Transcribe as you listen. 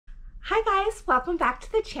Hi guys, welcome back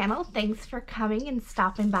to the channel. Thanks for coming and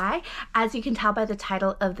stopping by. As you can tell by the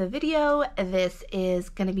title of the video, this is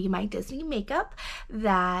going to be my Disney makeup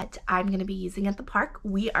that I'm going to be using at the park.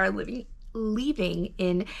 We are leaving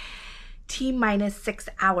in T-minus 6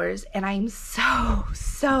 hours and I'm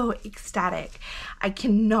so ecstatic. I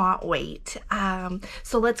cannot wait.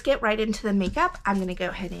 So let's get right into the makeup. I'm going to go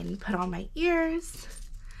ahead and put on my ears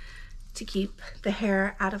to keep the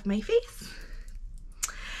hair out of my face.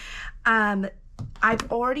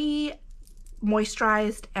 I've already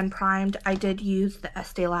moisturized and primed. I did use the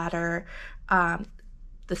Estee Lauder,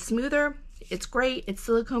 the smoother. It's great. It's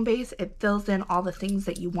silicone based. It fills in all the things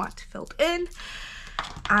that you want filled in.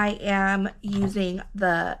 I am using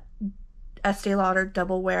the Estee Lauder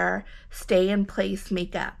Double Wear Stay in Place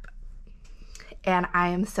makeup. And I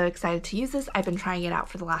am so excited to use this. I've been trying it out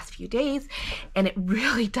for the last few days and it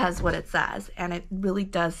really does what it says and it really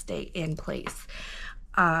does stay in place.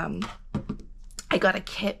 I got a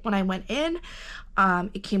kit when I went in.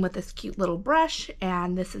 It came with this cute little brush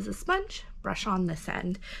and this is a sponge brush on this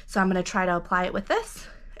end. So I'm going to try to apply it with this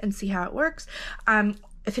and see how it works.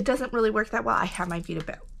 If it doesn't really work that well, I have my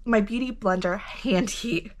beauty blender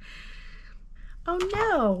handy. Oh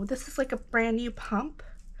no, this is like a brand new pump.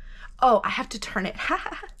 Oh, I have to turn it.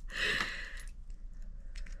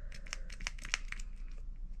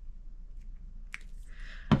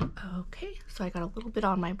 Okay, so I got a little bit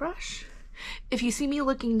on my brush. If you see me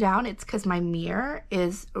looking down, it's because my mirror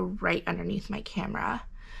is right underneath my camera.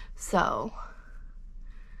 So,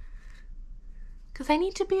 because I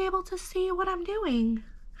need to be able to see what I'm doing.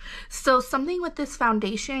 So something with this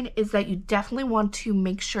foundation is that you definitely want to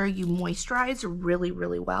make sure you moisturize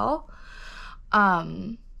really well.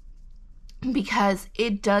 Because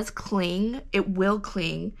it does cling, it will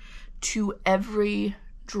cling to every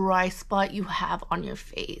dry spot you have on your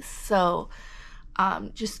face. So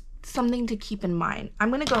just something to keep in mind. I'm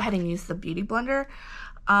going to go ahead and use the beauty blender.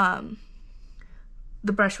 The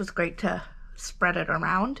brush was great to spread it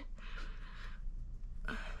around.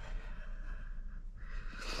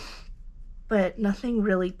 But nothing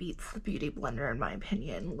really beats the beauty blender in my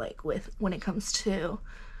opinion, like when it comes to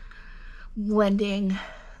blending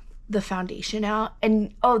the foundation out.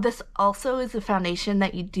 And oh, this also is a foundation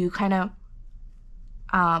that you do kind of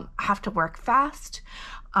have to work fast,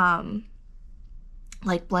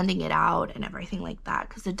 like blending it out and everything like that,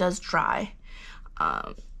 because it does dry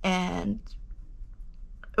and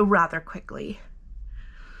rather quickly.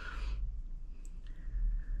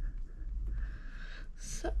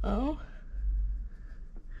 So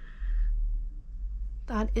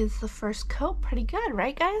that is the first coat. Pretty good,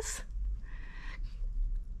 right guys?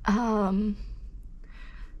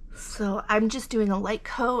 So I'm just doing a light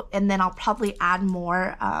coat and then I'll probably add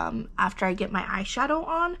more after I get my eyeshadow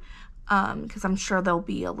on, because I'm sure there'll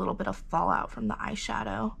be a little bit of fallout from the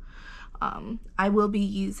eyeshadow. I will be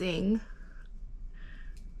using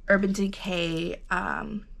Urban Decay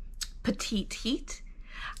Petite Heat.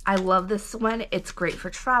 I love this one. It's great for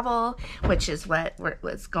travel, which is what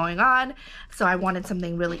was going on. So I wanted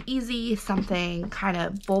something really easy, something kind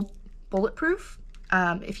of bulletproof,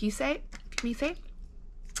 if you may say.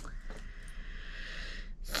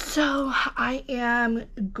 So I am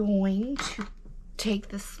going to take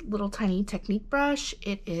this little tiny Technique brush.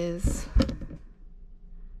 It is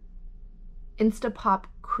Instapop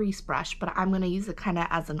crease brush, but I'm going to use it kind of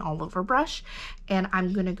as an all-over brush. And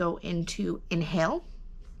I'm going to go into Inhale,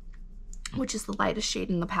 which is the lightest shade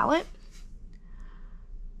in the palette.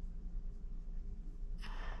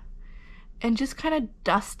 And just kind of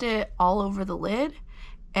dust it all over the lid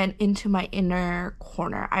and into my inner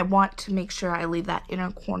corner. I want to make sure I leave that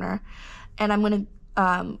inner corner, and I'm gonna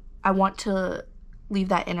I want to leave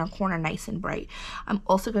that inner corner nice and bright. I'm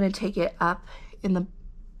also gonna take it up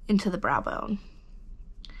into the brow bone,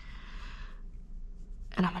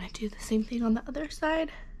 and I'm gonna do the same thing on the other side.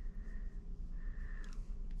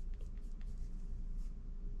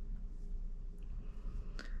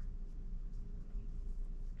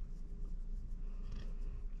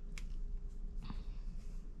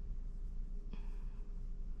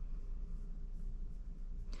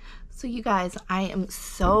 So you guys, I am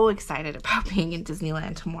so excited about being in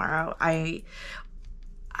Disneyland tomorrow. I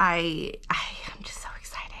am just so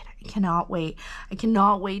excited. I cannot wait. I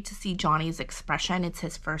cannot wait to see Johnny's expression. It's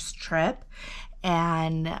his first trip,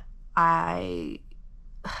 and I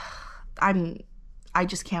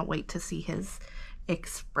just can't wait to see his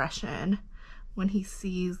expression when he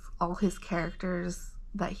sees all his characters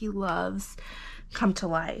that he loves come to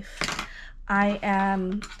life. I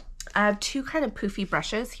have two kind of poofy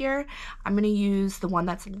brushes here. I'm going to use the one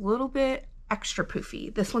that's a little bit extra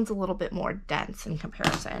poofy. This one's a little bit more dense in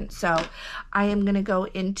comparison. So I am going to go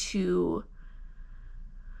into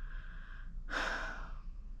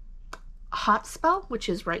Hot Spell, which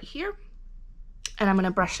is right here. And I'm going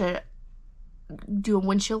to brush it, do a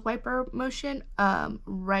windshield wiper motion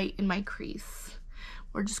right in my crease.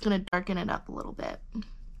 We're just going to darken it up a little bit.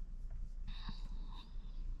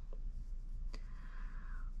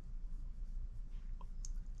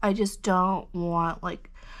 I just don't want, like,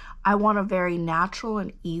 I want a very natural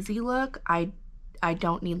and easy look. I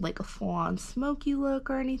don't need like a full-on smoky look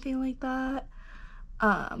or anything like that.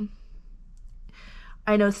 I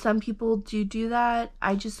know some people do that.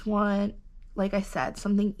 I just want, like I said,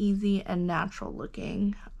 something easy and natural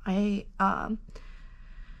looking. The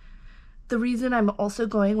reason I'm also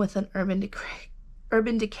going with an Urban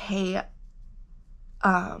Decay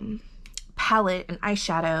palette and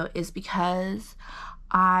eyeshadow is because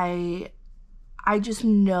I just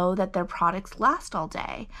know that their products last all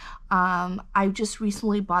day. I just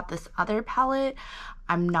recently bought this other palette.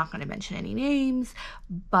 I'm not going to mention any names,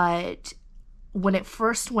 but when it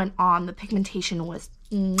first went on, the pigmentation was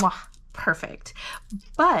perfect,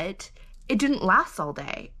 but it didn't last all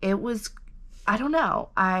day. It was, I don't know.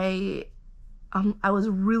 I was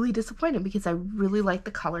really disappointed because I really liked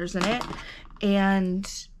the colors in it, and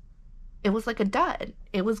it was like a dud.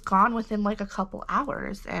 It was gone within like a couple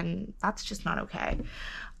hours, and that's just not okay.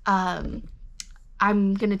 I'm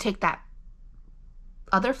gonna take that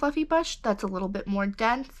other fluffy brush that's a little bit more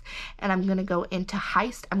dense, and I'm gonna go into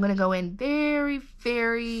Heist. I'm gonna go in very,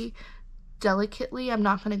 very delicately. I'm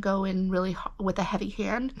not gonna go in really with a heavy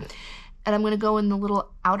hand, and I'm gonna go in the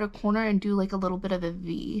little outer corner and do like a little bit of a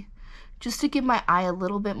V, just to give my eye a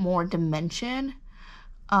little bit more dimension.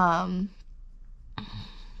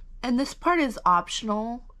 And this part is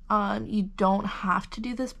optional. You don't have to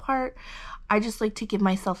do this part. I just like to give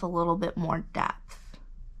myself a little bit more depth.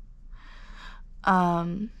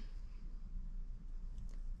 And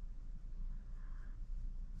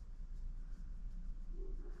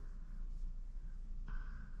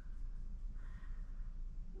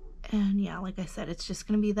yeah, like I said, it's just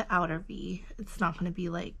going to be the outer V. It's not going to be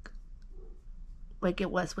like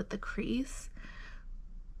it was with the crease.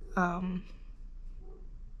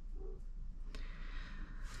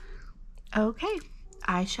 Okay,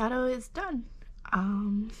 eyeshadow is done.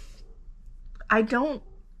 I don't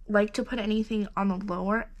like to put anything on the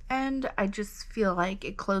lower end. I just feel like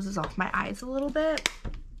it closes off my eyes a little bit.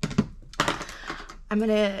 I'm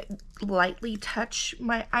gonna lightly touch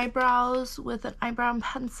my eyebrows with an eyebrow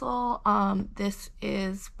pencil. This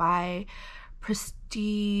is by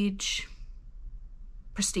Prestige,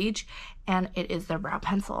 and it is their brow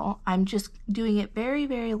pencil. I'm just doing it very,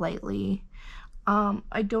 very lightly.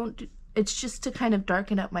 It's just to kind of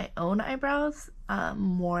darken up my own eyebrows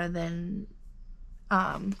more than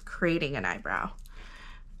creating an eyebrow.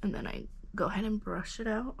 And then I go ahead and brush it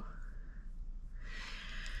out.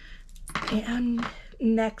 And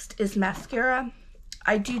next is mascara.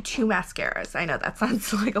 I do 2 mascaras. I know that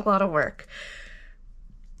sounds like a lot of work,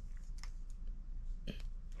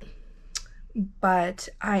 but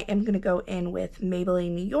I am going to go in with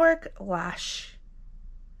Maybelline New York Lash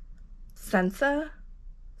Sensual.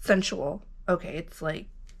 Okay, it's like,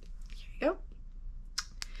 here you go.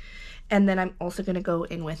 And then I'm also going to go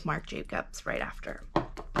in with Marc Jacobs right after.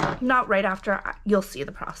 Not right after, you'll see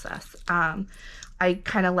the process. I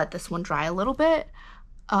kind of let this one dry a little bit.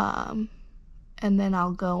 And then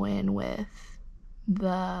I'll go in with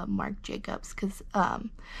the Marc Jacobs, because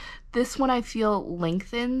this one I feel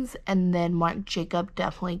lengthens, and then Marc Jacob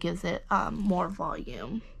definitely gives it more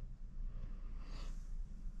volume.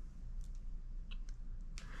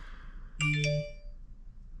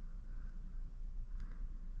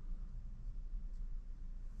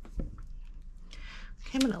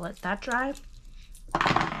 Okay, I'm gonna let that dry.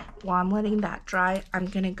 While I'm letting that dry, I'm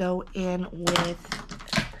gonna go in with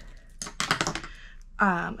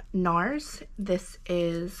NARS. This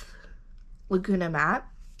is Laguna Matte.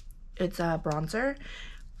 It's a bronzer,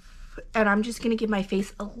 and I'm just gonna give my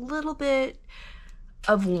face a little bit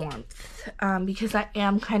of warmth because I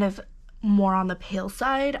am kind of more on the pale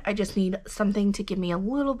side. I just need something to give me a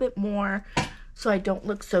little bit more so I don't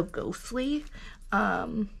look so ghostly.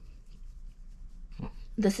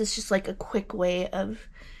 This is just like a quick way of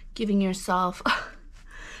giving yourself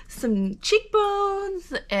some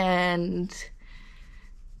cheekbones and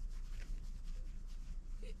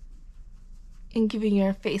giving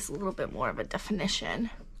your face a little bit more of a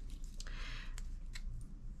definition.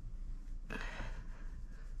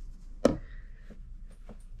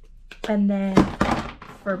 And then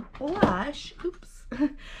for blush,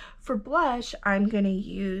 for blush, I'm gonna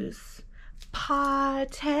use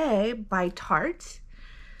Pate by Tarte.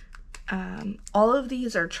 All of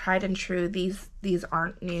these are tried and true. These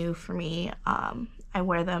aren't new for me. I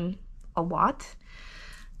wear them a lot.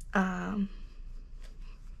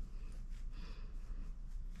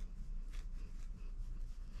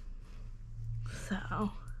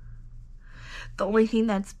 So the only thing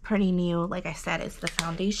that's pretty new, like I said, is the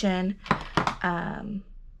foundation.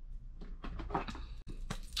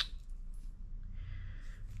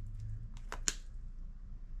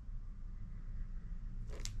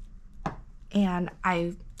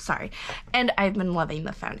 And I've been loving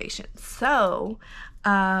the foundation. So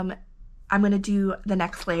I'm gonna do the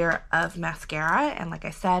next layer of mascara, and like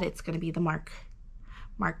I said, it's gonna be the Marc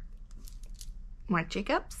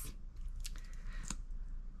Jacobs.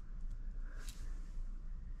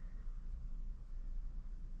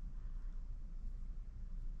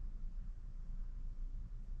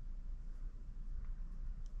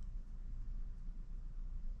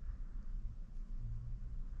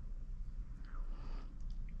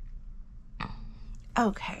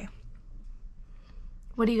 Okay.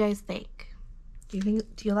 What do you guys think? Do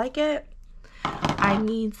you like it? I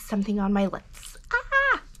need something on my lips.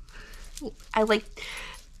 Ah!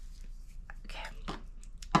 Okay.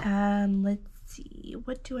 Let's see.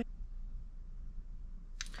 What do I...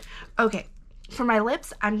 Okay. For my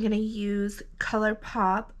lips, I'm going to use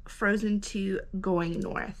ColourPop Frozen 2 Going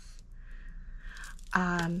North.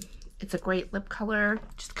 It's a great lip color,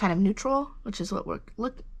 just kind of neutral, which is what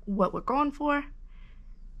we're going for.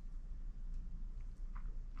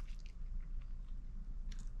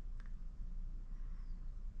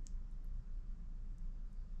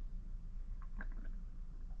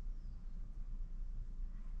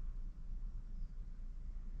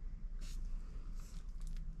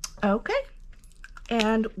 Okay,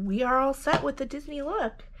 and we are all set with the Disney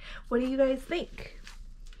look. What do you guys think?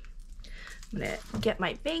 I'm gonna get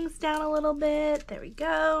my bangs down a little bit. There we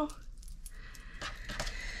go.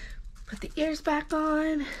 Put the ears back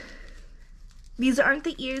on. These aren't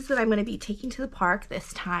the ears that I'm gonna be taking to the park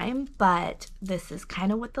this time, but this is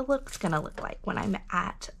kind of what the look's gonna look like when I'm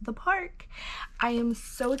at the park. I am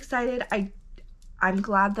so excited. I'm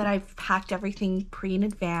glad that I've packed everything in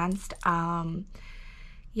advance.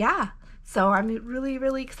 Yeah, so I'm really,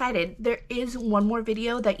 really excited. There is one more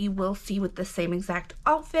video that you will see with the same exact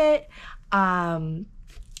outfit, and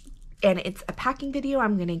it's a packing video.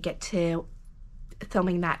 I'm gonna get to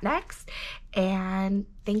filming that next, and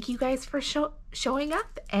thank you guys for showing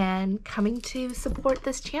up and coming to support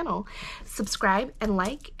this channel. Subscribe and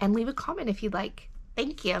like and leave a comment if you'd like.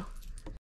 Thank you.